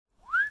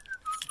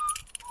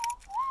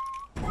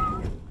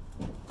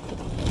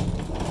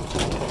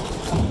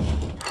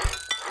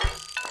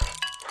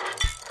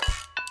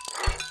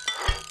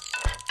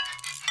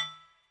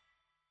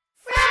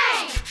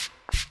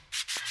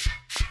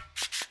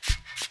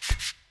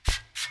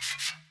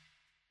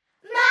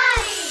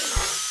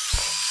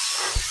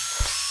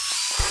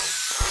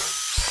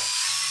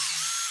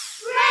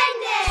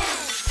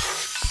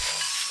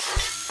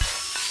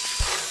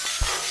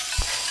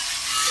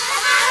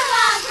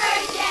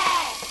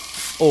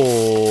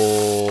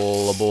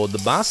all aboard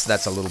the bus.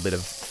 That's a little bit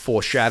of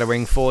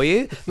foreshadowing for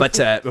you. But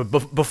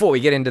before we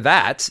get into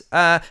that,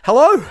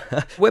 hello,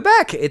 we're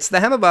back. It's the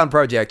Hammerbarn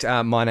Project.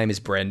 My name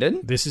is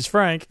Brendan. This is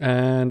Frank.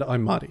 And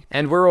I'm Marty.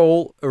 And we're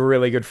all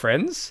really good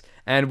friends.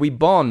 And we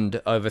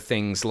bond over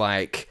things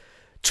like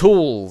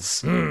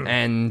tools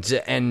and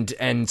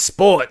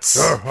sports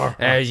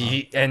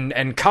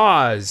and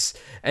cars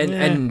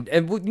and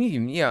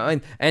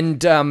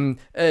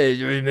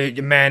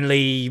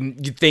manly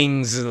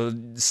things,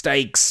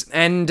 steaks,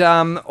 and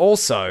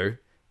also,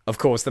 of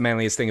course, the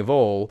manliest thing of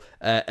all,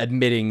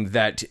 admitting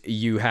that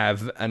you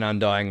have an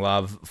undying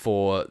love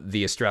for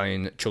the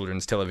Australian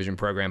children's television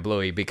program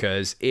Bluey,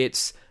 because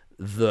it's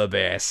the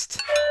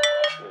best.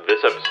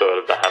 This episode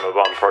of the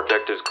Hammerbarn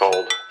Project is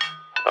called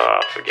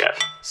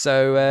Forget.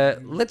 So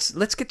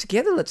let's get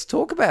together. Let's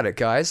talk about it,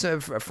 guys.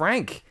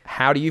 Frank,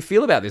 how do you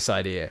feel about this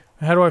idea?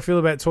 How do I feel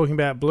about talking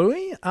about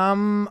Bluey?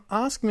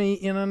 Ask me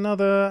in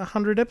another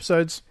 100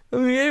 episodes.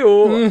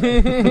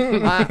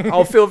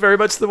 I'll feel very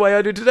much the way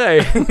I do today.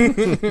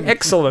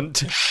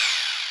 Excellent.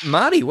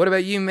 Marty, what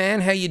about you,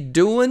 man? How you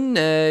doing?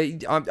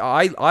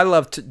 I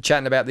love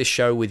chatting about this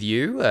show with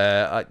you.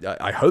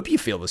 I hope you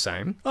feel the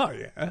same. Oh,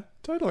 yeah,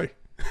 totally.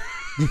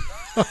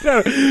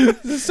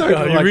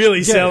 You're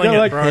really selling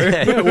it, bro.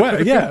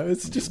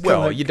 It's just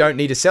you don't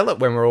need to sell it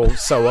when we're all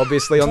so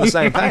obviously on the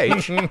same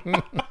page.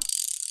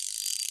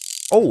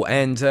 Oh,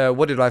 and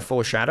what did I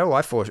foreshadow?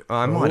 I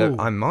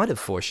might have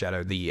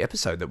foreshadowed the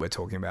episode that we're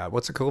talking about.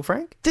 What's it called,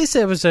 Frank? This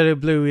episode of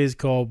Bluey is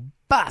called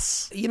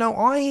Bus. You know,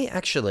 I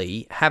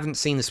actually haven't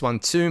seen this one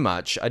too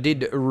much. I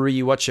did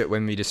rewatch it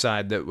when we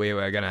decided that we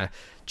were going to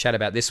chat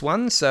about this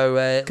one.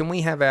 So can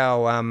we have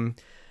our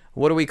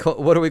what are we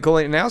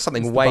calling it now?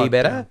 Something way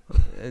better.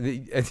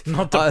 It's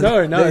not the bark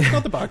down.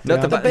 Not the bark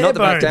down. The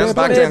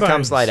bark down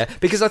comes later,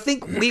 because I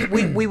think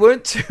we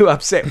weren't too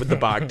upset with the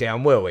bark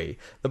down, were we?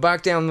 The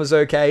bark down was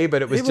okay,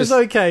 but it was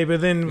okay.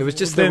 But then it was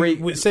just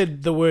we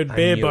said the word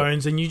bare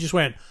bones, and you just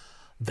went,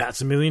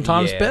 "That's a million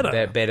times better."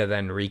 They're better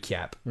than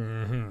recap.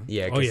 Mm-hmm.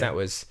 Yeah, because that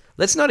was.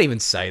 Let's not even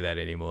say that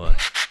anymore.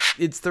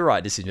 It's the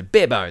right decision.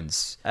 Bare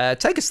bones.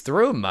 Take us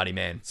through them, Marty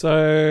man.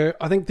 So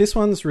I think this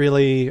one's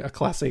really a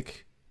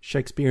classic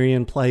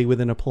Shakespearean play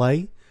within a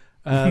play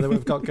that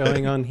we've got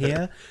going on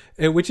here,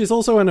 which is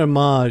also an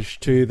homage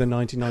to the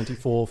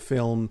 1994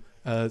 film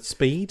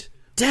Speed.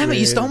 Damn it,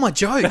 you stole my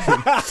joke.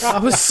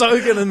 I was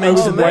so going to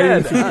mention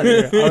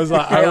that. I was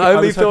like, I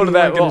only thought of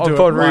that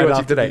upon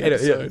rewatching today.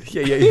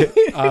 Yeah.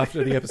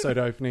 After the episode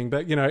opening.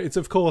 But, you know, it's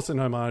of course an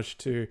homage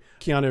to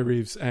Keanu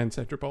Reeves and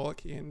Sandra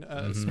Bullock in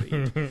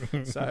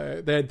Speed.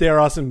 So there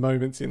are some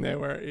moments in there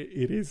where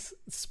it is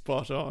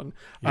spot on.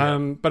 Yeah.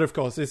 But of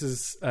course, this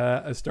is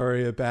a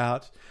story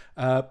about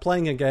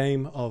playing a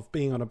game of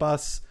being on a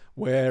bus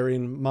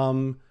wherein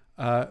Mum,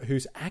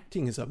 whose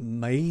acting is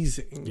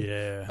amazing,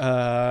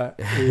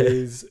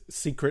 is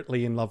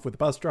secretly in love with the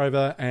bus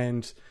driver,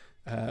 and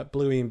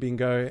Bluey and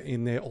Bingo,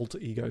 in their alter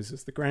egos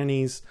as the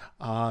Grannies,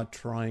 are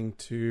trying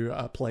to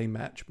play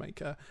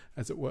matchmaker,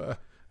 as it were.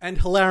 And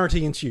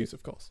hilarity ensues,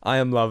 of course. I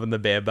am loving the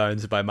bare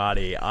bones by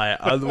Marty.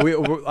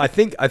 I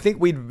think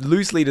we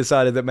loosely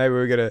decided that maybe we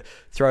were going to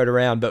throw it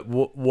around, but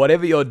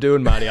whatever you're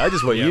doing, Marty, I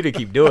just want you to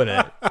keep doing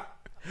it.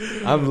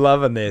 I'm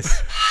loving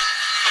this.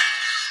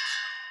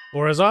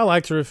 Or as I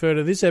like to refer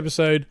to this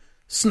episode,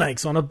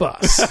 snakes on a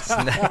bus.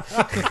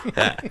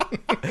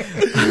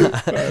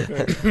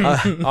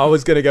 I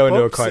was going to go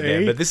into a quote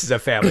there, but this is a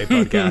family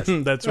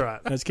podcast. That's right.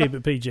 Let's keep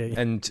it PG.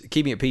 And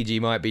keeping it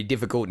PG might be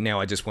difficult. Now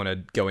I just want to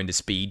go into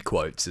Speed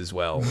quotes as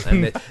well.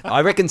 And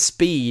I reckon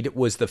Speed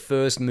was the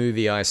first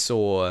movie I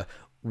saw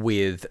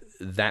with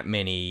that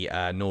many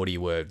naughty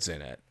words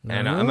in it.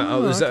 And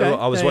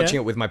I was watching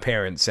it with my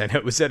parents, and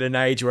it was at an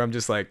age where I'm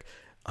just like,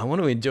 I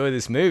want to enjoy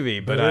this movie,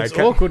 but it's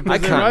awkward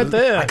because they're right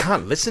there. I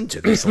can't listen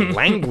to this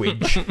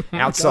language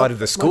outside of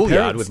the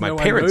schoolyard with my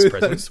parents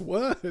present.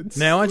 Words.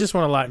 Now I just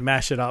want to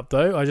mash it up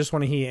though. I just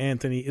want to hear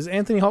Anthony. Is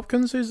Anthony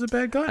Hopkins who's the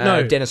bad guy?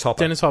 No, Dennis Hopper.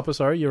 Dennis Hopper.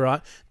 Sorry, you're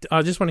right.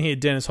 I just want to hear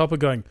Dennis Hopper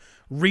going,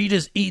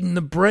 "Rita's eating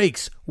the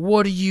brakes.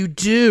 What do you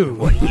do?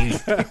 What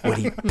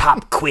do you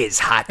pop quiz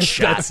hot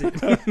shot?"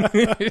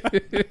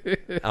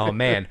 Oh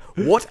man,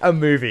 what a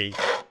movie!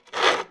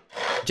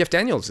 Jeff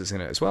Daniels is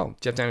in it as well.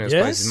 Jeff Daniels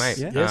plays his mate.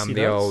 Yes,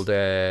 the old.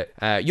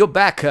 You're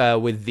back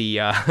with the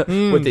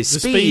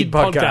Speed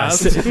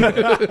podcast.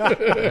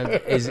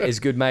 His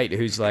good mate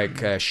who's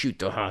like, shoot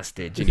the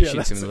hostage, and he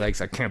shoots him in the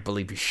legs. I can't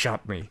believe you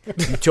shot me.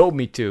 You told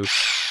me to.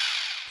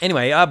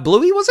 Anyway,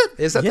 Bluey, was it?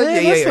 Is that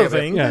the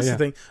thing? That's the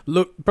thing.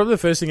 Look, probably the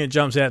first thing that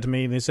jumps out to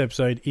me in this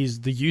episode is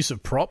the use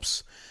of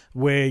props.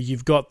 where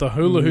you've got the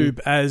hula hoop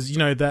as,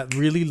 that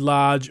really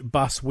large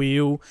bus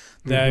wheel.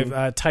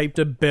 They've taped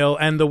a bell,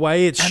 and the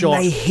way it's shot.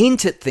 And they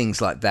hint at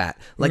things like that.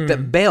 Like the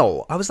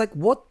bell. I was like,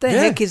 what the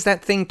heck is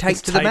that thing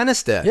taped to the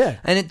banister? Yeah.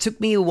 And it took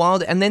me a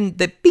while, and then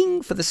the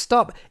bing for the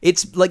stop.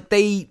 It's like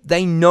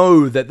they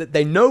know that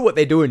they know what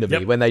they're doing to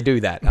me when they do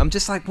that. I'm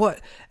just like, what?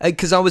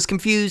 Because I was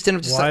confused, and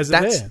I'm just Why like,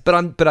 is it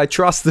there? But I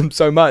trust them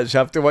so much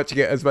after watching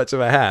it as much as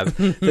I have.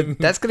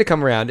 That's going to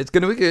come around. It's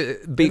going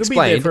to be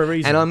explained, for a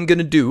reason. and I'm going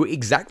to do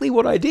exactly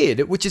what I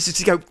did, which is just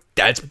to go,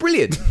 that's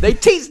brilliant. They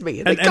teased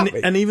me. They got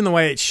me. And even the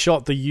way it's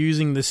shot, they're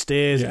using the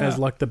stairs as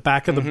like the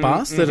back of the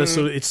bus that are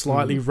sort of, it's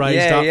slightly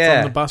raised up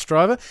from the bus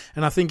driver.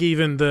 And I think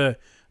even the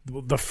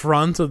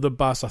front of the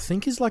bus, I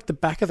think, is like the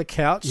back of the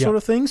couch sort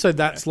of thing. So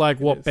that's like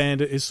what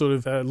Bandit is sort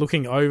of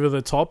looking over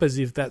the top, as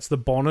if that's the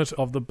bonnet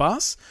of the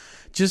bus.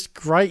 Just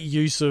great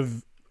use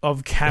of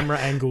camera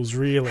angles,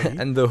 really.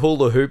 And the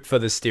hula hoop for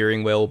the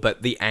steering wheel,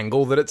 but the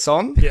angle that it's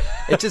on,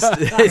 it just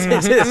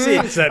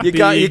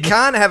you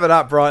can't have it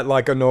upright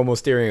like a normal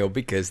steering wheel,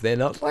 because they're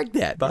not like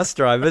that. Bus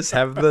drivers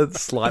have the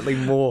slightly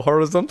more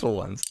horizontal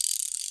ones.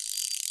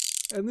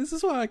 And this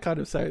is why I kind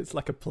of say it's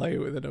like a play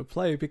within a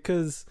play,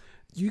 because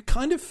you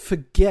kind of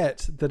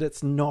forget that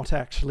it's not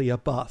actually a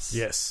bus.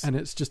 Yes. And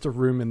it's just a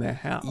room in their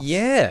house.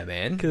 Yeah,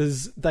 man.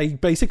 Because they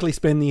basically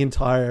spend the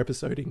entire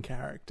episode in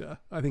character.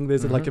 I think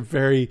there's like a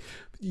very...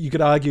 You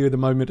could argue the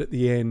moment at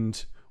the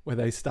end where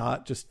they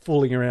start just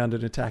fooling around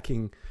and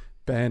attacking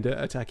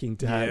Bandit, attacking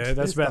Dad. Yeah,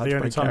 that's about the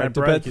only time they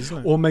break, isn't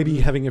it? Or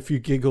maybe having a few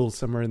giggles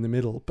somewhere in the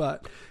middle.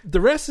 But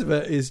the rest of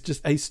it is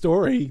just a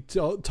story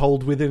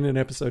told within an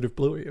episode of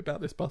Bluey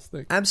about this bus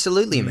thing.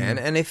 Absolutely, man.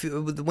 And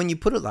when you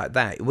put it like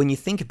that, when you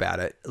think about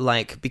it,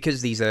 like,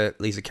 because these are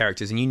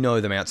characters and you know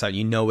them outside,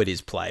 you know it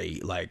is play,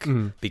 like,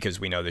 because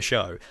we know the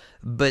show.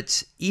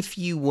 But if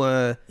you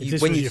were...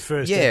 This was your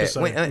first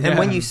episode.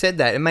 When you said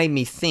that, it made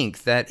me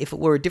think that if it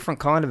were a different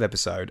kind of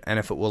episode, and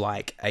if it were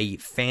like a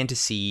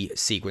fantasy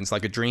sequence,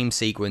 like a dream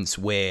sequence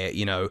where,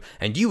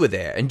 and you were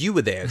there,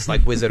 it's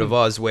like Wizard of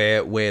Oz,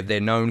 where they're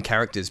known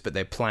characters, but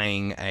they're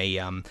playing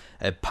a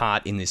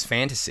part in this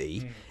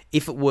fantasy.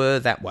 If it were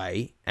that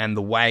way, and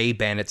the way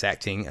Bandit's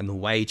acting, and the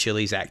way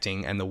Chili's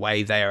acting, and the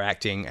way they are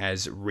acting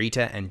as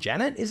Rita and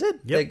Janet, is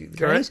it? Yep,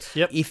 correct.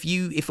 Yep. If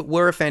it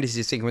were a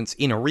fantasy sequence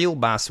in a real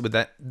bus with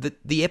that,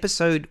 the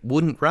episode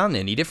wouldn't run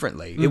any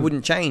differently. It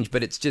wouldn't change,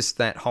 but it's just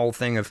that whole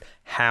thing of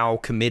how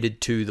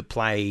committed to the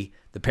play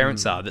the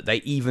parents are, that they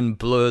even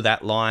blur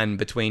that line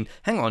between,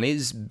 hang on,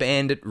 is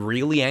Bandit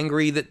really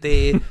angry that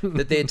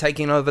they're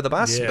taking over the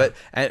bus? Yeah.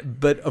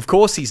 But of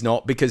course he's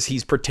not, because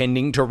he's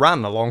pretending to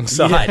run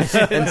alongside.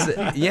 And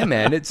so,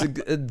 man, it's a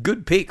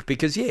good pick,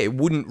 because it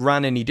wouldn't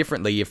run any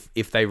differently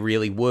if they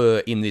really were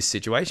in this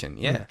situation.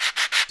 Yeah.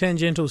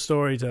 Tangential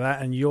story to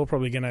that, and you're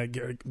probably going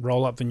to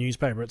roll up the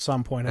newspaper at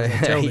some point as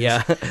I tell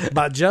this.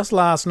 But just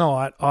last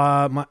night,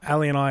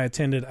 Ali and I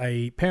attended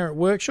a parent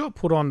workshop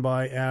put on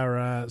by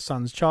our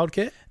son's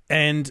childcare.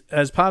 And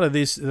as part of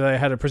this, they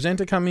had a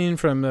presenter come in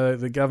from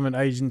the government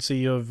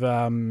agency of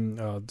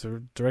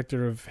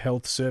Director of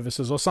Health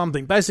Services or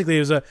something. Basically, it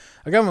was a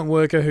government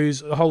worker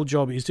whose whole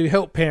job is to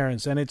help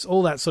parents, and it's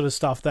all that sort of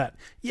stuff that,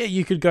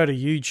 you could go to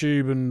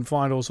YouTube and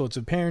find all sorts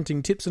of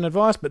parenting tips and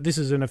advice, but this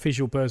is an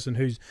official person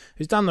who's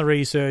done the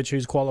research,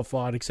 who's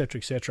qualified, etc.,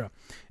 etc.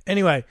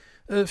 Anyway,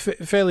 a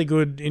fairly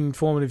good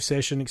informative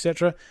session,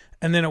 etc.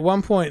 And then at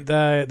one point,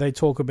 they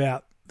talk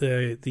about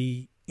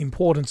the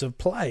importance of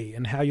play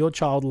and how your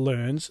child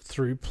learns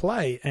through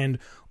play and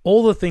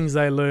all the things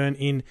they learn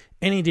in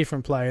any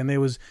different play. And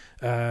there was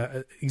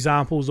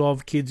examples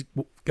of kids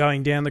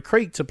going down the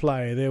creek to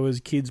play. There was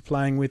kids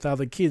playing with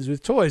other kids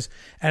with toys.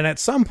 And at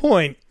some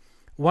point,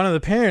 one of the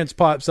parents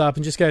pipes up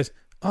and just goes,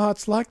 "Oh,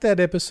 it's like that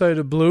episode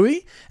of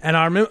Bluey." And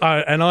I remember,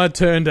 I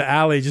turned to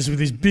Ali just with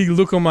this big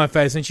look on my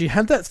face, and she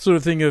had that sort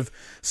of thing of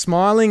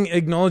smiling,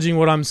 acknowledging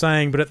what I'm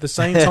saying, but at the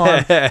same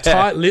time,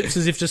 tight lips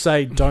as if to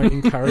say, "Don't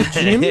encourage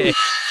him."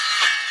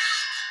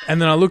 And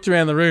then I looked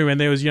around the room,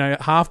 and there was,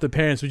 half the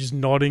parents were just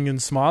nodding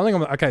and smiling.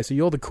 I'm like, okay, so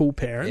you're the cool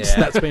parents.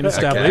 That's been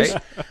established.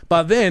 Okay.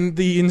 But then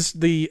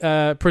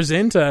the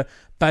presenter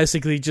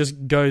basically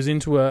just goes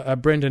into a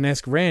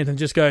Brendan-esque rant and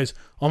just goes,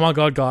 "Oh my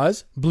God,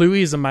 guys,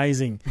 Bluey is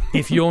amazing.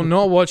 If you're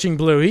not watching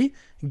Bluey,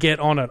 get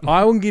on it.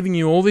 I'm giving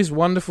you all this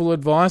wonderful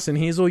advice, and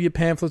here's all your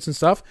pamphlets and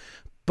stuff.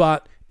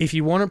 But if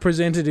you want it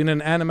presented in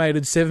an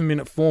animated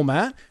 7-minute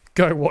format,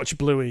 go watch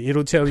Bluey.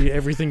 It'll tell you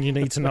everything you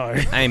need to know."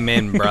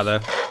 Amen,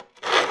 brother.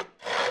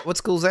 What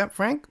school's that,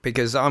 Frank?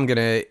 Because I'm going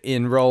to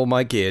enroll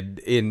my kid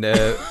in...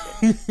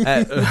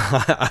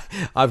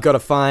 I've got to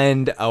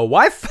find a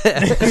wife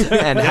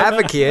and have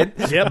a kid.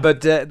 Yep. But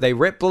they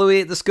rep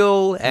Bluey at the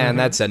school, and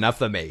that's enough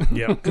for me.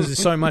 Yeah, because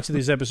so much of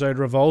this episode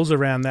revolves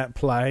around that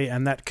play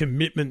and that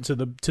commitment to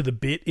the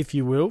bit, if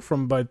you will,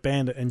 from both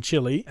Bandit and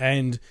Chili.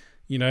 And...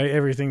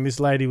 everything this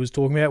lady was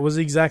talking about was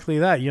exactly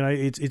that.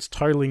 It's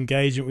total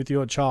engagement with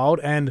your child.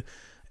 And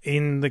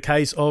in the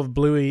case of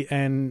Bluey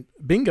and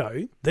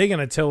Bingo, they're going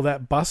to tell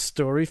that bus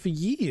story for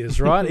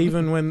years, right?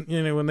 Even when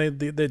their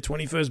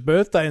 21st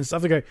birthday and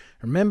stuff, they go,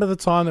 remember the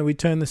time that we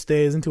turned the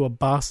stairs into a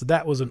bus?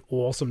 That was an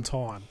awesome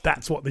time.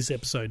 That's what this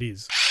episode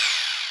is.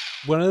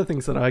 One of the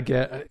things that I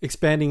get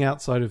expanding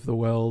outside of the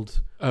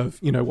world of,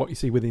 what you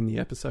see within the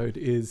episode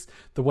is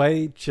the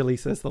way Chili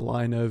says the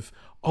line of,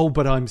 oh,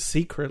 but I'm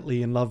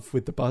secretly in love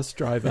with the bus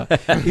driver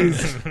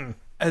is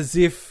as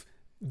if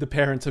the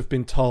parents have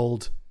been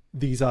told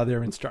these are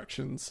their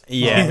instructions.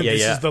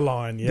 This is the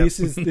line. Yep. This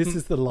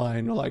is the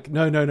line. Like,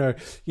 no.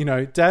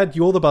 Dad,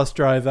 you're the bus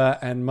driver,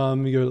 and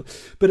Mum, you're...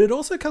 But it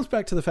also comes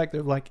back to the fact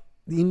that, like,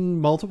 in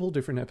multiple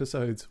different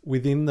episodes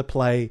within the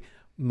play,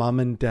 Mum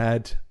and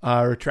Dad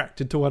are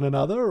attracted to one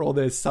another, or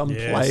there's some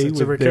play. It's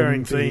with a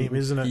recurring them theme,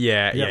 isn't it?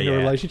 Yeah. The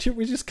relationship,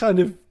 which is kind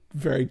of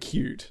very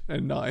cute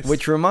and nice.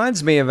 Which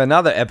reminds me of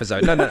another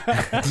episode. No.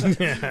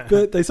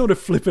 But they sort of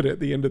flip it at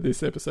the end of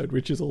this episode,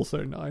 which is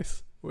also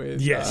nice.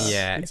 With,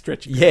 it's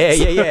stretching.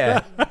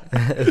 Yeah.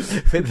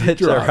 With the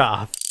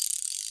giraffe.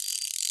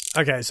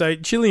 Okay, so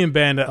Chili and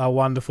Bandit are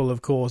wonderful,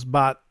 of course,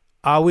 but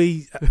are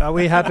we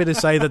happy to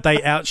say that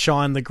they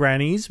outshine the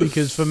Grannies?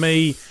 Because for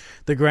me,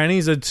 the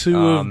Grannies are two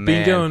of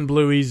Bingo and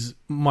Bluey's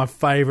my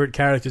favourite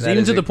characters.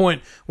 Even to the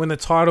point when the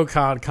title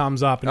card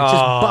comes up and it's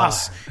just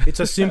bus. It's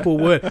a simple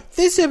word.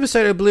 This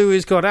episode of Bluey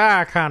is called,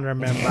 I can't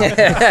remember.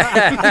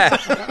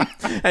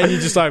 And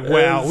you're just like,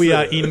 wow, we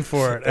are in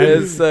for it.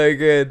 It's so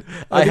good.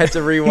 I had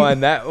to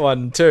rewind that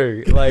one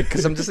too. Like,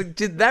 because I'm just like,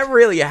 did that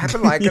really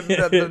happen? Like,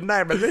 the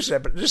name of this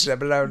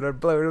episode of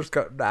Bluey was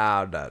called, no.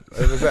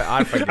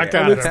 I forget. I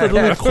can't It's the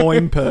little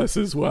coin purse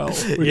as well.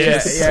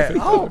 Yeah.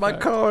 Oh, my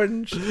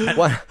coins.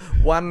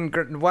 One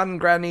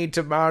granny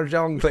to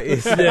mahjong,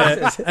 please.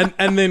 Yeah,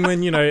 and then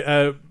when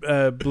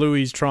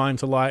Bluey's trying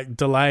to like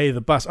delay the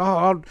bus,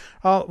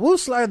 we'll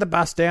slow the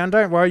bus down.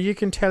 Don't worry, you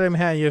can tell him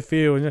how you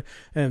feel.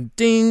 And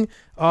ding,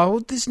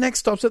 this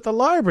next stop's at the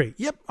library.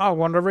 Yep, I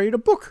want to read a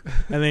book.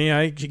 And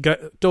then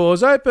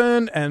doors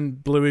open,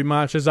 and Bluey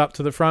marches up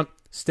to the front,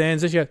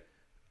 stands there,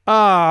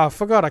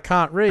 forgot I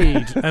can't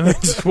read, and then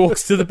just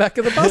walks to the back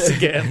of the bus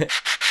again.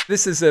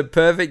 This is a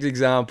perfect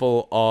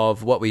example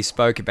of what we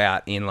spoke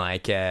about in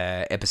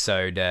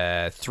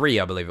episode 3,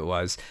 I believe it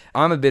was.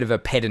 I'm a bit of a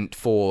pedant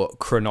for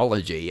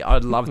chronology.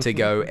 I'd love to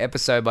go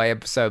episode by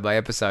episode by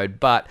episode,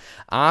 but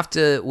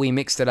after we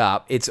mixed it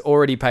up, it's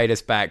already paid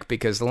us back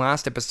because the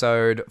last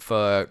episode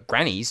for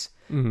Grannies,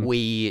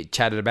 we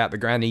chatted about the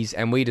Grannies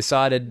and we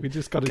decided we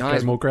just got to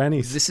go more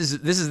Grannies.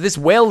 This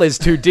well is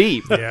too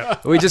deep. Yeah,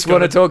 we just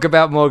want to talk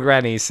about more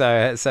Grannies.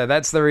 So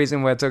that's the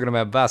reason we're talking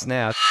about Bus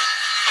now.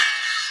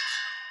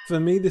 For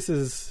me, this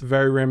is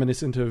very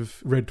reminiscent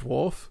of Red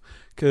Dwarf,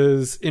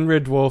 because in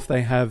Red Dwarf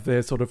they have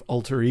their sort of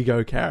alter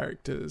ego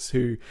characters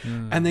who,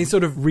 and they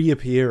sort of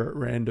reappear at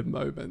random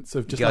moments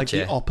of just like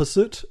the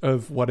opposite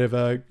of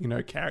whatever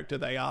character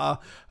they are.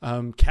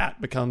 Cat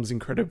becomes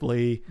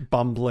incredibly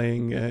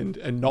bumbling and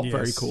not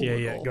very cool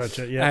at all.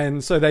 Gotcha. Yeah,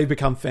 and so they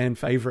become fan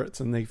favorites,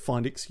 and they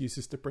find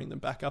excuses to bring them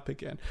back up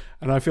again.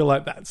 And I feel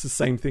like that's the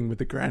same thing with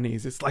the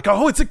Grannies. It's like,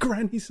 it's a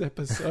Grannies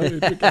episode.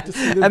 We get to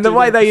see them and the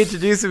way they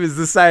introduce them is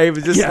the same.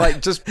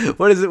 Just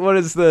what is it? What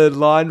is the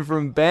line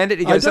from Bandit?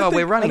 He goes,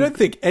 we're running. I don't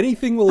think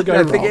anything will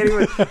go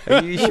wrong.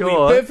 Are you sure?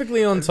 We'll be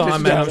perfectly on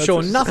time, and I'm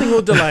sure nothing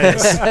will delay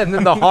us. And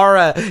then the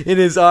horror in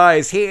his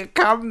eyes. Here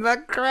come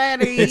the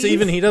Grannies. It's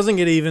even, he doesn't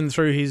get even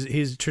through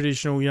his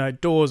traditional,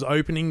 doors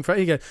opening.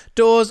 He goes,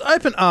 doors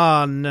open.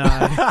 Oh,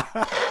 no.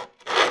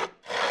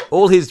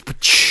 all his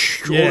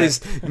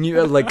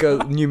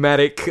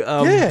pneumatic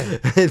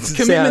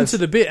commitment to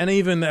the bit. And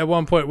even at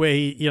one point where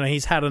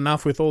he's had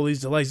enough with all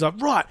these delays, he's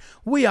like, right,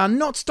 we are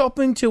not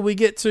stopping till we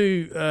get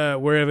to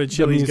wherever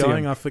Chili's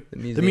going.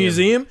 The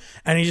museum.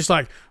 And he's just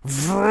like,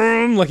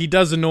 vroom, like he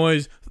does the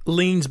noise,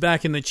 leans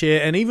back in the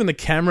chair, and even the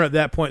camera at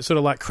that point sort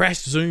of like crash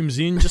zooms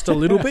in just a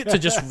little bit to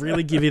just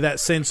really give you that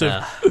sense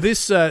of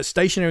this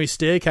stationary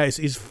staircase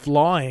is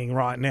flying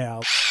right now.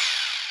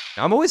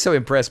 I'm always so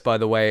impressed by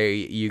the way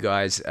you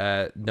guys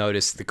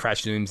notice the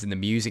crash zooms and the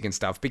music and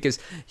stuff, because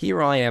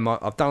here I am,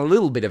 I've done a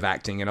little bit of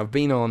acting and I've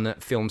been on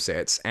film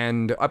sets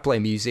and I play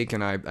music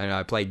and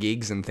I play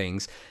gigs and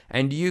things,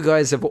 and you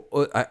guys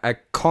are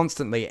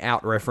constantly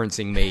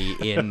out-referencing me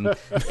in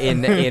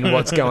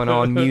what's going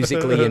on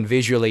musically and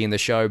visually in the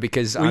show,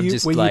 because were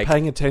you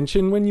paying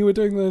attention when you were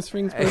doing those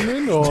things,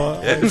 Brendan, or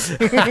were you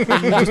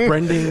just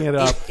branding it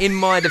up? In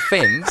my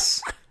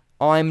defense,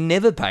 I'm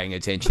never paying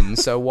attention,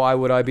 so why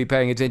would I be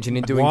paying attention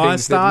in doing things? Why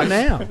start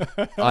now?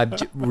 I'm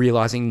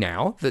realising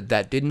now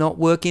that did not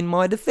work in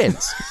my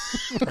defence.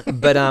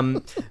 But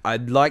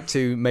I'd like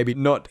to maybe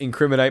not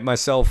incriminate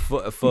myself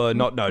for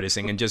not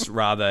noticing, and just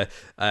rather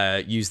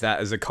use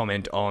that as a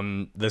comment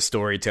on the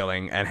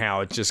storytelling and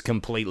how just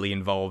completely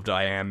involved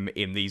I am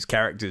in these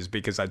characters,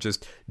 because I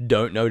just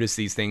don't notice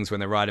these things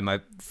when they're right in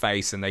my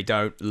face, and they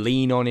don't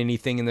lean on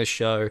anything in the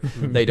show.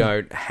 They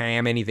don't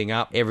ham anything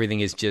up. Everything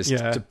is just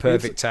to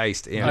perfect taste.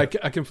 taste. Yeah.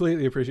 I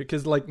completely appreciate,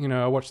 because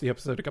I watched the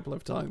episode a couple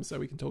of times so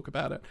we can talk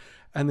about it,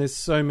 and there's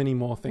so many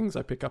more things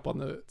I pick up on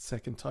the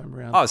second time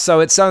around. Oh, so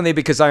it's only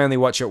because I only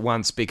watch it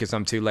once because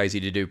I'm too lazy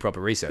to do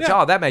proper research.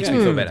 Yeah. Oh, that makes me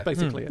feel better.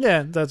 Basically,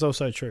 Yeah, that's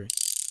also true.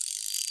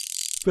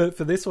 But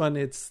for this one,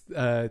 it's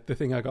the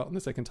thing I got on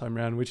the second time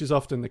around, which is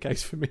often the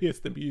case for me,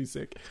 is the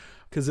music,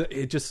 because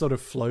it just sort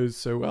of flows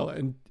so well.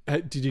 And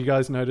did you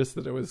guys notice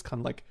that it was kind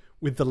of like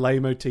with the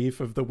leitmotif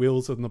of the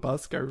wheels on the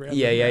bus go round?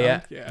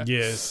 Yeah.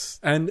 Yes.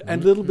 And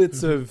little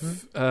bits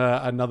of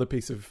another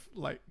piece of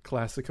like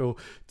classical,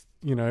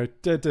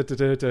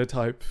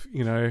 type,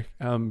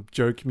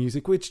 joke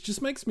music, which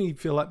just makes me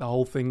feel like the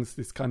whole thing's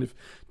this kind of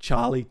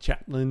Charlie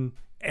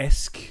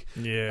Chaplin-esque,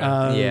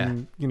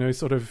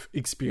 sort of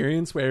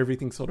experience where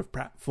everything sort of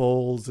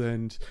pratfalls,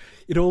 and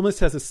it almost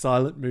has a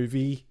silent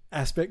movie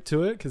aspect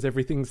to it, because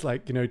everything's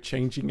like,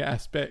 changing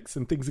aspects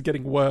and things are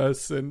getting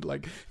worse and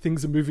like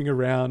things are moving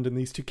around, and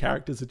these two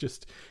characters are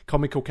just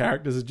comical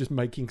characters are just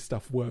making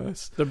stuff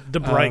worse. The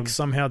brakes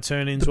somehow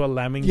turn into a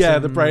Lamington. Yeah,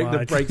 the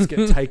brakes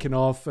get taken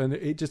off, and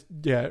it just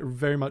it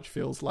very much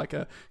feels like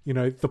a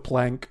The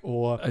Plank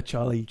or a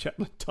Charlie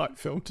Chaplin type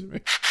film to me.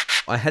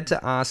 I had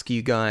to ask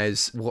you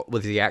guys what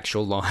was the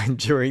actual line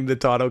during the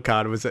title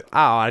card. Was it,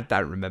 I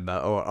don't remember,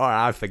 or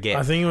I forget.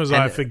 I think it was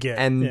I forget.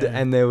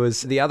 And there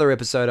was the other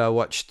episode I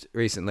watched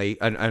recently,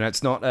 and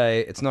it's not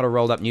a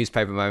rolled up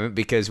newspaper moment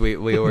because we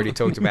already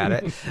talked about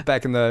it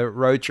back in the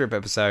road trip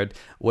episode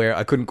where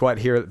I couldn't quite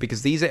hear it,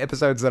 because these are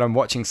episodes that I'm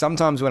watching.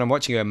 Sometimes when I'm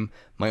watching them,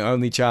 my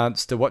only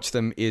chance to watch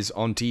them is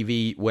on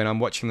TV when I'm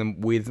watching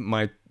them with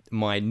my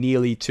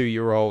nearly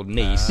 2-year-old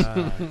niece,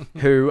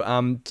 who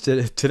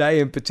today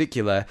in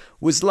particular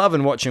was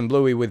loving watching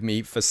Bluey with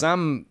me for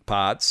some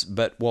parts,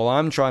 but while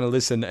I'm trying to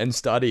listen and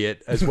study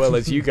it as well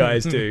as you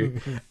guys do,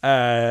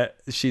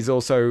 she's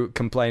also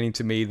complaining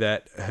to me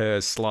that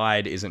her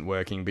slide isn't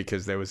working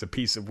because there was a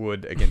piece of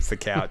wood against the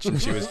couch and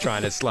she was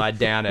trying to slide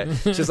down it.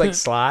 She's like,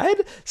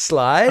 slide,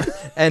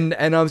 and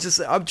I'm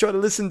trying to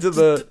listen to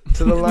the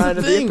line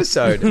of the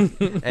episode,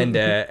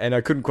 and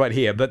I couldn't quite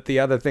hear. But the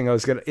other thing I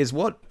was gonna is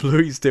what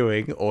Bluey's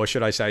doing, or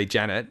should I say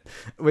Janet,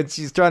 when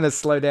she's trying to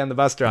slow down the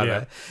bus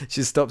driver,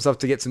 she stops off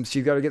to get some.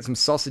 She's got to get some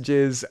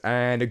sausages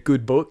and a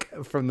good book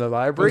from the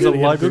library.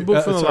 A good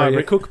book from the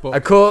library. A cookbook.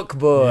 A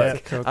cookbook. Yeah,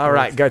 cookbook. All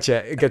right,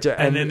 gotcha.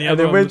 And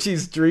then when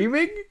she's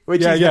dreaming, when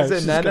she has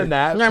a nana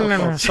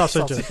nap,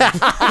 sausages.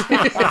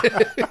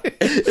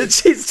 and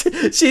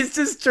she's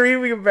just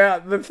dreaming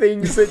about the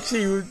things that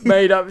she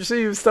made up.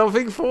 She was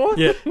stopping for.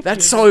 Yeah,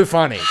 that's so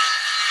funny.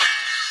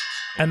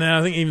 And then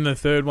I think even the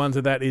third one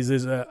to that is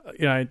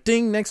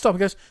ding, next stop. He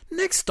goes,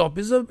 next stop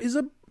is a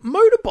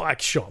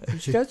motorbike shop.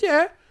 And she goes,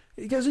 yeah.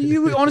 He goes, are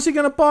you honestly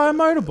going to buy a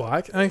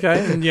motorbike?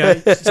 Okay.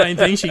 And same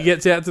thing. She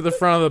gets out to the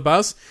front of the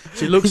bus.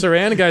 She looks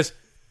around and goes,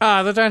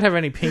 they don't have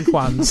any pink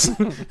ones.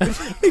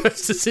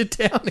 Goes to sit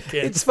down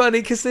again. It's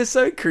funny because they're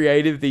so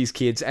creative, these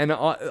kids, and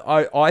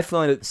I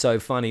find it so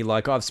funny.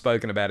 Like, I've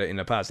spoken about it in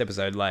a past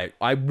episode. Like,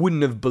 I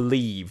wouldn't have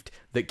believed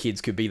that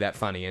kids could be that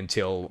funny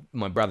until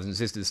my brothers and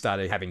sisters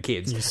started having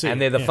kids, and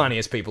they're the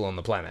funniest people on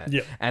the planet.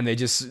 Yep. And they're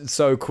just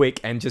so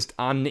quick and just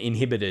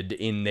uninhibited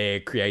in their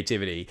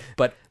creativity.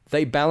 But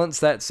they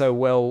balance that so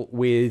well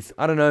with,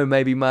 I don't know,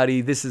 maybe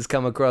Marty, this has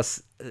come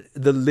across,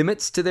 the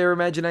limits to their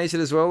imagination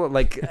as well.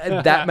 Like,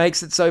 that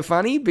makes it so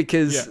funny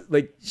because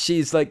like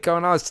she's like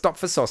going, stop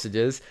for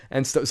sausages,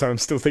 and so I'm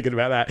still thinking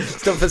about that.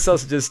 Stop for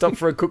sausages, stop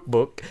for a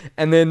cookbook,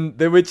 and then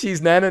when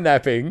she's nana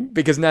napping,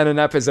 because nana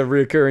nap is a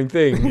recurring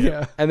thing.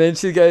 And then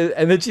she goes,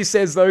 and then she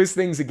says those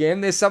things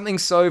again. There's something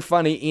so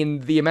funny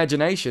in the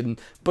imagination,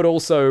 but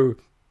also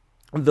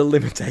the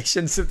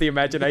limitations of the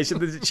imagination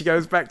that she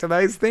goes back to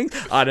those things.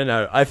 I don't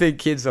know. I think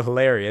kids are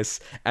hilarious,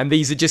 and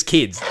these are just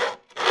kids.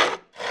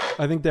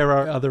 I think there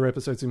are other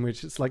episodes in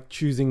which it's like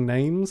choosing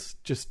names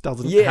just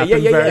doesn't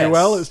happen very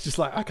well. It's just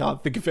like, I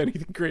can't think of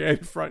anything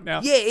creative right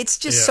now. Yeah, it's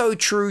just so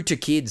true to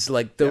kids.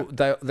 Like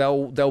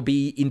they'll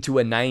be into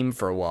a name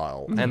for a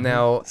while, and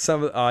now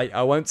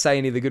I won't say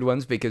any of the good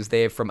ones because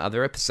they're from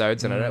other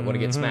episodes, and I don't want to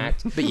get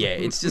smacked. But yeah,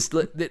 it's just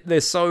they're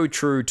so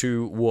true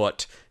to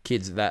what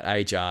kids of that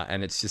age are,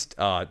 and it's just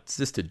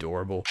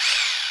adorable.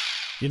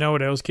 You know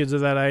what else kids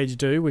of that age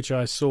do, which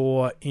I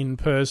saw in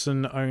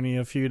person only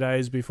a few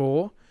days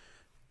before?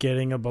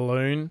 Getting a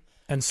balloon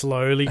and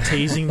slowly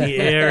teasing the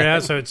air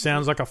out so it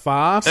sounds like a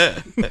fart.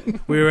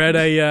 We were at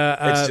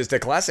it's just a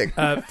classic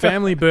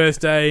family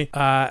birthday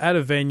at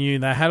a venue.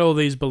 They had all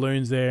these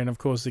balloons there, and of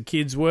course the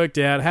kids worked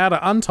out how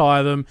to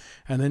untie them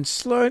and then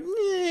slow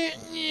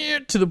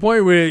to the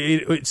point where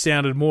it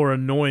sounded more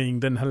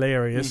annoying than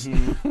hilarious.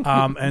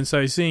 And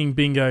so seeing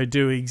Bingo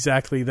do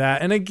exactly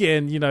that, and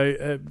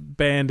again,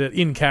 Bandit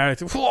in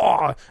character,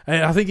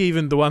 and I think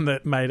even the one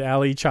that made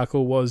Ali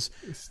chuckle was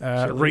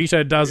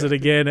Rita does it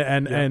again,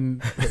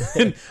 and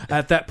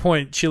at that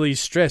point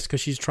Chili's stressed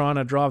because she's trying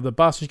to drive the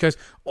bus, and she goes,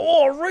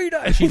 "Oh,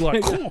 Rita," and she's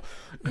like, "Oh,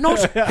 not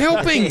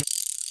helping."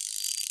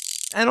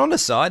 And on a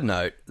side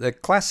note, the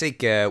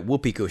classic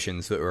whoopee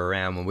cushions that were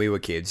around when we were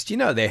kids, do you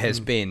know there has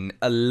been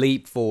a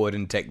leap forward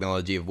in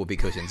technology of whoopee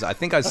cushions? I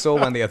think I saw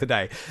one the other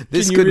day.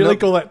 Can you really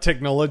call that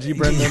technology,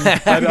 Brendan?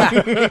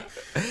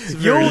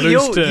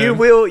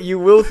 You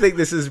will think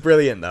this is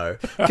brilliant, though.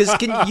 Because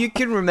you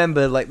can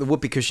remember, like, the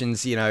whoopee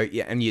cushions, you know,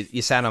 and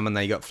you sat on them and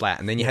they got flat,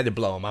 and then you had to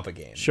blow them up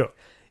again. Sure.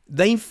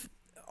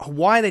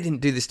 Why they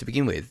didn't do this to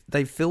begin with,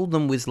 they filled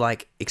them with,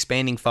 like,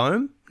 expanding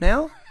foam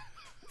now,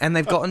 and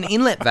they've got an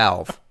inlet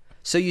valve.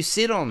 So you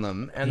sit on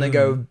them and they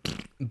go,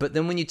 but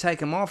then when you take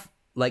them off,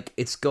 like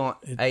it's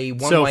got a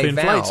one-way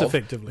valve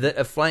effectively. that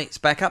inflates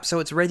back up, so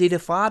it's ready to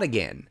fart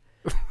again.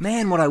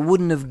 Man, what I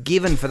wouldn't have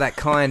given for that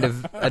kind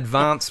of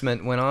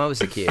advancement when I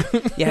was a kid.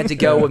 You had to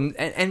go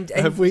and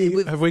have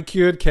we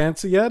cured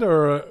cancer yet,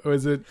 or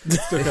is it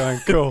still going?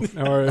 Cool.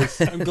 No worries.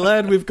 I'm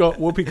glad we've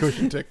got whoopee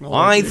cushion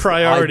technology.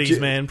 Priorities.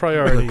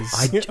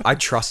 I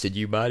trusted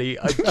you, buddy.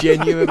 I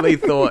genuinely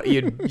thought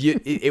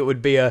it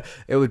would be a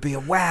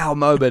wow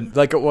moment,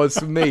 like it was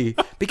for me,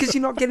 because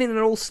you're not getting it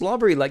all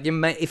slobbery like your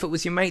mate. If it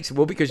was your mate's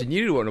whoopee cushion,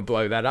 you didn't want to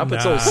blow that up.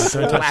 It's all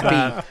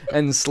slappy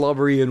and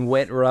slobbery and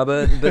wet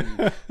rubber,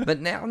 but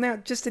now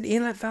just an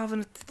inlet valve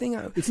and a thing.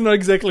 It's not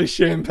exactly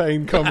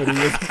champagne comedy,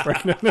 is it,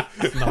 Brendan?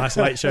 Nice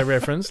late show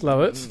reference.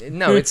 Love it.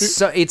 No,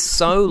 it's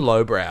so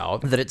lowbrow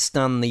that it's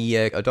done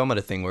the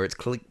odometer thing where it's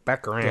clicked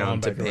back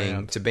around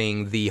to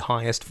being the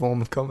highest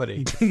form of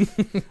comedy.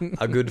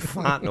 A good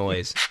fart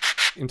noise.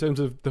 In terms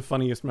of the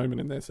funniest moment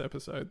in this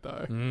episode,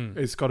 though,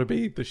 it's got to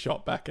be the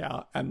shot back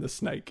out and the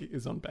snake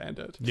is on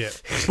Bandit. Yeah.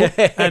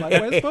 And like,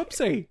 where's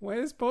Popsy?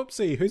 Where's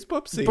Popsy? Who's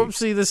Popsy?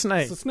 Popsy the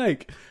snake. It's the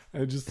snake.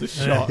 And just the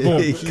shot.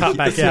 Cut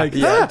back out.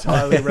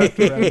 Entirely wrapped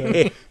around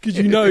him. Because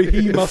you know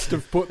he must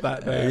have put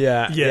that there.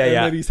 Yeah. And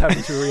then he's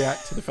having to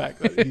react to the fact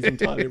that he's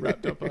entirely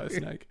wrapped up by a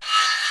snake.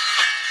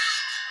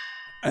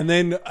 And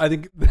then I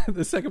think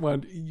the second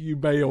one, you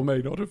may or may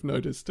not have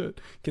noticed it,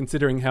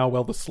 considering how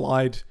well the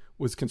slide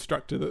was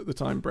constructed at the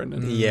time,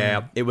 Brendan.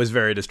 Yeah, it was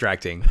very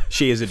distracting.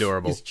 She is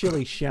adorable. Is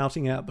Chili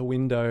shouting out the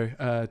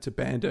window to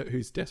Bandit,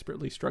 who's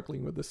desperately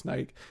struggling with the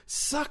snake,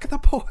 "Suck the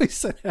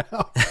poison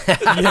out."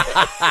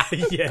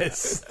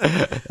 Yes.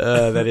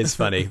 That is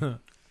funny.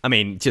 I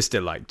mean, just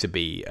to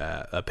be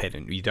a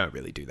pedant, you don't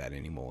really do that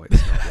anymore.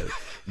 It's not really,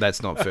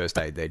 that's not first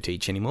aid they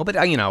teach anymore. But,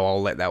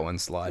 I'll let that one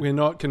slide. We're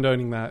not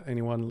condoning that.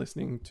 Anyone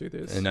listening to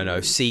this? No.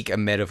 Seek a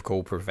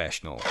medical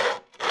professional.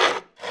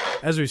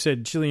 As we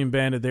said, Chili and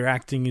Bandit, their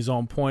acting is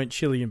on point.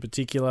 Chili in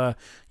particular,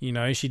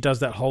 she does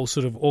that whole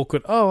sort of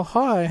awkward, "Oh,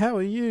 hi, how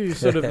are you?"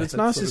 Sort of, it's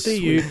nice to see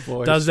you.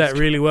 Voice. Does that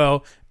really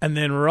well. And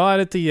then right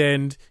at the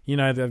end,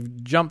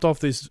 they've jumped off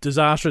this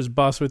disastrous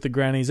bus with the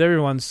Grannies.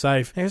 Everyone's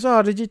safe. He goes,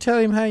 "Oh, did you tell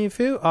him how you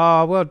feel?"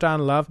 "Oh, well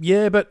done, love."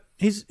 "Yeah, but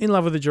he's in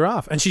love with the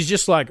giraffe." And she's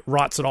just like,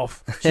 writes it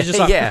off. She's just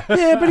like, yeah,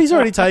 but he's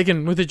already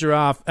taken with the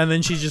giraffe. And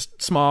then she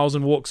just smiles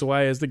and walks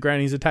away as the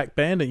Grannies attack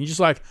Bandit. You're just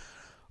like,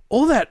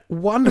 all that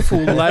wonderful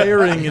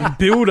layering and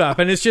build-up,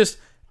 and it's just,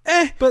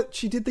 But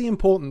she did the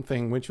important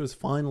thing, which was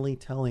finally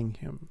telling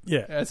him.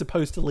 Yeah. As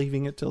opposed to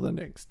leaving it till the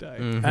next day.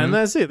 Mm-hmm. And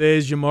that's it.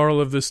 There's your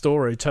moral of the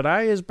story.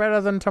 Today is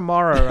better than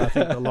tomorrow, I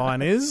think the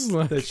line is.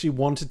 That she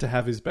wanted to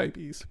have his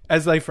babies.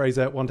 As they phrase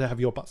it, want to have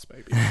your bus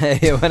baby.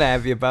 You want to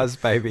have your buzz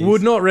babies.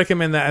 Would not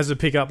recommend that as a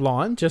pickup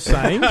line, just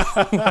saying.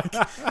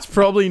 It's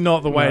probably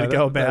not the way to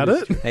go about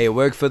it. Hey, it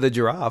worked for the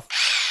giraffe.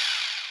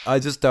 I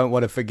just don't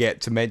want to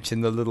forget to mention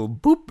the little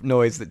boop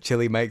noise that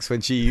Chili makes when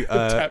she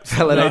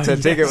validates her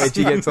ticket when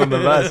she gets on the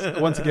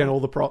bus. Once again, all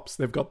the props.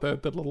 They've got the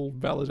little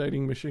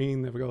validating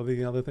machine. They've got all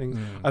the other things.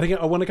 I think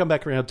I want to come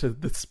back around to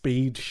the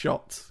speed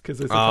shots. Because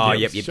there's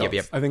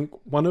yep. I think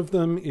one of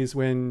them is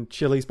when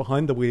Chili's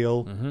behind the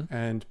wheel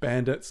and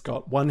Bandit's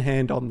got one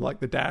hand on like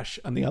the dash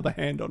and the other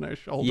hand on her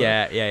shoulder.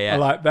 Yeah.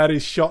 Like that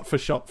is shot for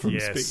shot from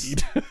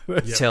Speed.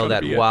 Tell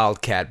that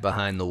wildcat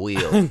behind the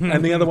wheel.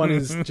 And the other one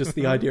is just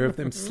the idea of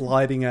them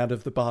sliding out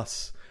of the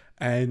bus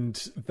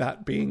and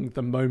that being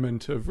the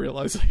moment of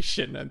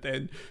realization, and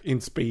then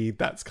in Speed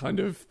that's kind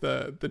of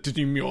the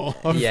denouement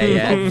of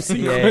the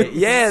sequence.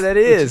 Yeah, that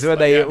is when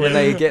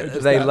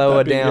they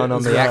lower down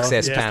on the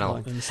access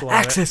panel.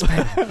 Access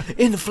panel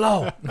in the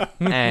flow.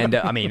 And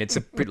I mean, it's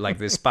a bit like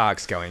there's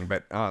sparks going,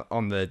 but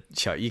on the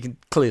show you can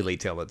clearly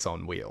tell it's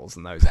on wheels,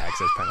 and those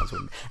access panels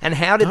wouldn't. And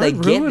how did they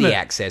get the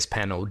access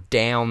panel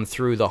down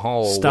through the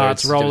hole?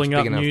 Starts rolling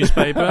up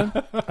newspaper.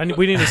 And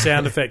we need a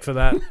sound effect for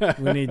that.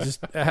 We need just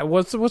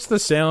what's the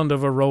sound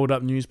of a rolled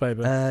up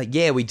newspaper?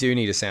 Yeah, we do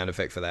need a sound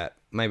effect for that.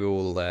 Maybe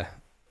we'll.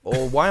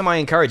 Or why am I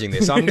encouraging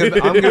this? I'm gonna be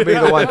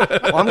the one.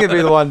 I'm gonna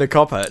be the one to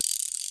cop it.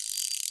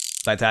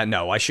 But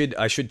no, I should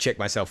check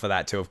myself for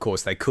that too. Of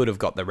course, they could have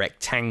got the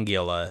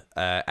rectangular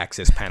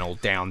access panel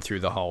down through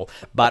the hole.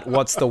 But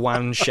what's the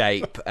one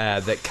shape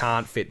that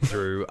can't fit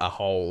through a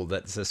hole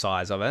that's the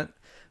size of it?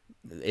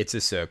 It's a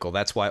circle.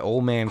 That's why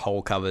all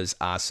manhole covers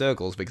are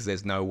circles, because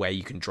there's no way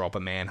you can drop a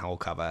manhole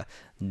cover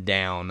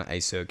down a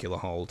circular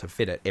hole to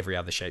fit it every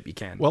other shape you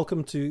can.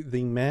 Welcome to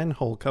the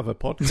Manhole Cover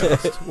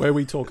podcast, where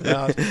we talk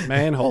about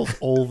manholes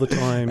all the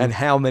time. And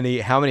how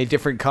many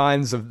different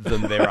kinds of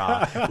them there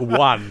are.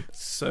 One.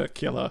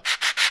 Circular.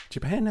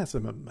 Japan has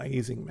some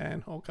amazing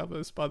manhole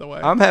covers, by the way.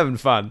 I'm having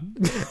fun.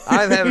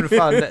 I'm having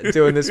fun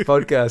doing this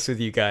podcast with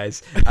you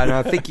guys. And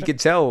I think you can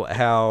tell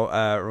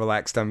how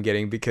relaxed I'm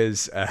getting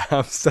because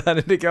I'm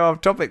starting to go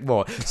off topic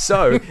more.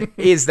 So,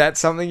 is that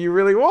something you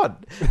really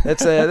want?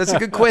 That's a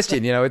good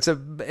question. You know, it's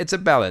a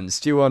balance.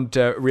 Do you want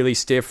a really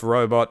stiff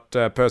robot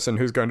person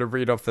who's going to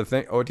read off the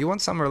thing? Or do you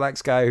want some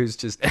relaxed guy who's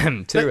just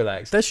too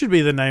relaxed? That should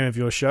be the name of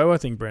your show, I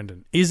think,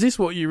 Brendan. Is this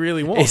what you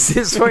really want? Is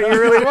this what you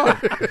really want?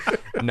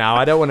 No,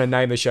 I don't want to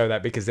name the show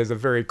that because there's a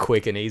very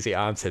quick and easy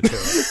answer to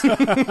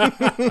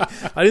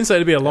it. I didn't say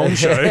it'd be a long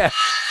show.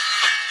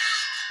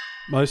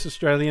 Most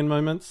Australian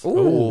moments.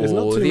 Ooh, there's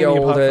not too the many old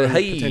apart from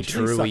hey,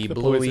 potentially Truly, Suck the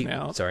Bluey. Poison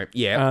Out. Sorry,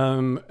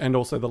 yeah. And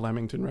also the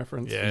Lamington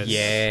reference.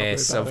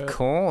 Yes, of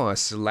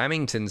course.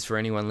 Lamingtons, for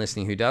anyone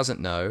listening who doesn't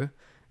know,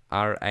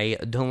 are a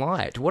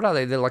delight. What are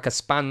they? They're like a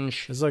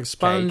sponge. It's like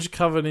sponge cake.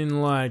 covered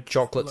in like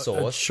Chocolate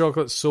sauce.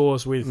 Chocolate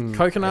sauce with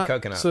coconut,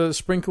 sort of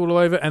sprinkled all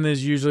over, and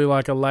there's usually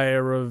like a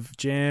layer of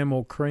jam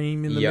or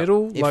cream in the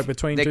middle, like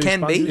between two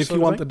sponges. If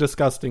you want the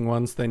disgusting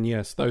ones, then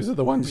yes, those are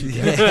the ones you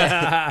get.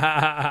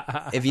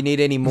 If you need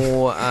any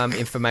more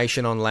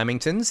information on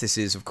Lamingtons, this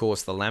is, of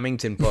course, the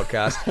Lamington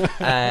podcast.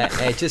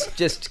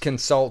 Just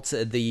consult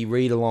the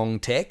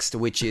read-along text,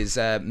 which is,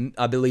 I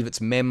believe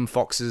it's Mem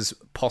Fox's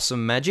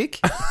Possum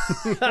Magic.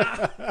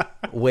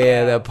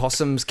 Where the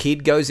possum's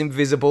kid goes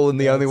invisible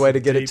and the only way to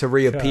get it to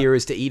reappear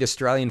is to eat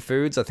Australian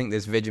foods. I think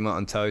there's Vegemite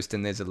on toast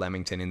and there's a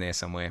Lamington in there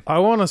somewhere. I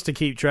want us to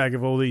keep track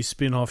of all these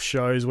spin-off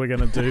shows we're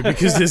going to do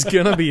because there's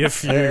going to be a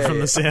few from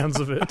the sounds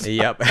of it.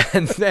 Yep,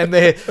 and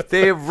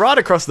they're right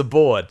across the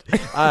board.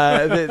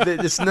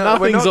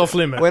 Nothing's off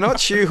limit. We're not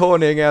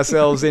shoehorning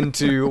ourselves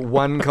into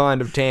one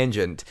kind of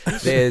tangent.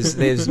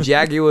 There's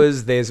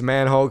jaguars, there's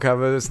manhole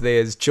covers,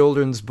 there's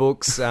children's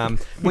books.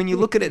 When you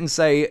look at it and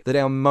say that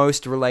our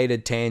most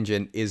related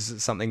tangent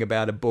is something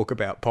about a book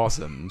about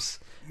possums,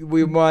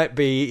 we might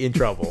be in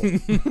trouble.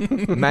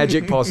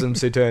 Magic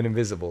possums who turn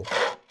invisible.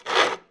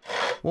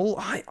 Well,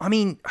 I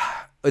mean,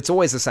 it's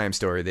always the same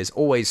story. There's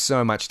always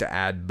so much to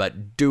add,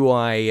 but do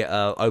I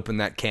open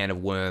that can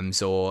of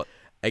worms or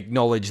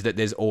acknowledge that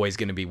there's always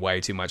going to be way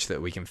too much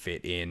that we can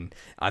fit in?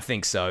 I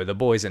think so. The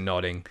boys are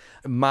nodding.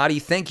 Marty,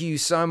 thank you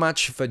so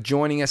much for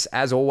joining us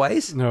as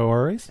always. No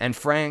worries. And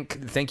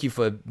Frank, thank you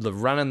for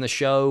running the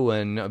show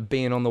and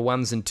being on the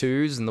ones and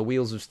twos and the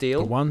wheels of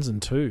steel. The ones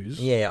and twos?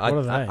 Yeah, what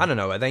are they? I don't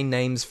know. Are they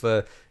names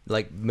for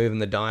like moving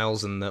the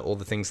dials and all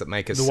the things that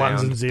make us the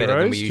ones and sound zeros,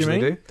 better than we usually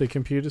do? The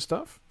computer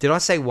stuff? Did I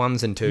say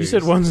ones and twos? You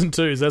said ones and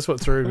twos. That's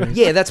what threw me.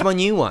 Yeah, that's my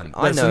new one.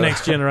 That's I know. the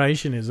next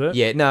generation, is it?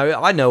 Yeah, no,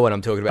 I know what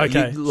I'm talking about.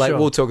 Okay, sure.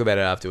 We'll talk about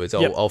it afterwards.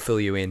 I'll fill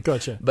you in.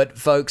 Gotcha. But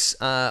folks,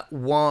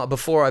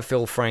 before I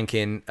fill Frank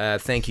in,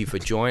 thank you for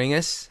joining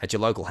us at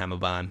your local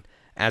Hammerbarn.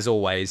 As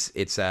always,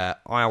 it's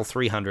aisle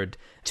 300.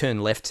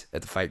 Turn left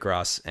at the fake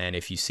grass, and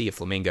if you see a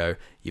flamingo,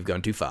 you've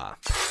gone too far.